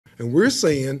And we're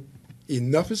saying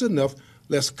enough is enough.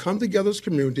 Let's come together as a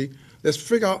community. Let's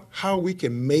figure out how we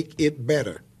can make it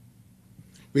better.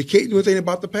 We can't do anything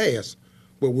about the past,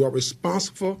 but we are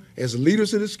responsible as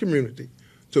leaders in this community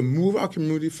to move our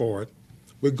community forward.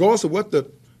 Regardless of what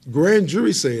the grand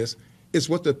jury says, it's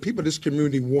what the people of this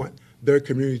community want their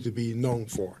community to be known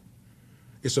for.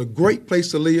 It's a great place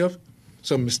to live.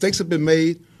 Some mistakes have been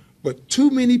made, but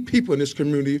too many people in this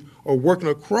community are working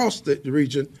across the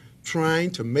region trying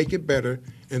to make it better,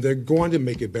 and they're going to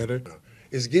make it better.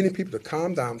 It's getting people to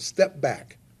calm down, step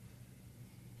back.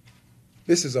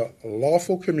 This is a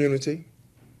lawful community.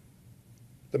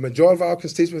 The majority of our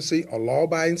constituency are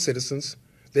law-abiding citizens.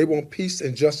 They want peace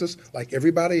and justice like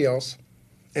everybody else,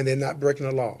 and they're not breaking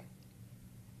the law.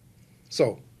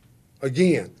 So,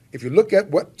 again, if you look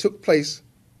at what took place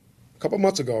a couple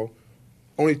months ago,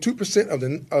 only 2%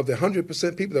 of the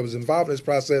 100% people that was involved in this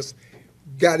process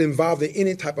got involved in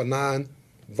any type of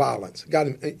non-violence, got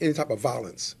in any type of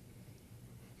violence.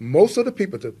 Most of the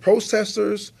people, the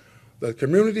protesters, the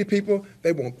community people,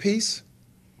 they want peace.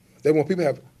 They want people to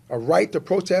have a right to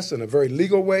protest in a very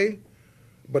legal way.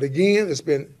 But again, it's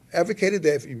been advocated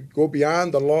that if you go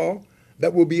beyond the law,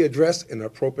 that will be addressed in an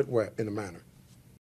appropriate way, in a manner.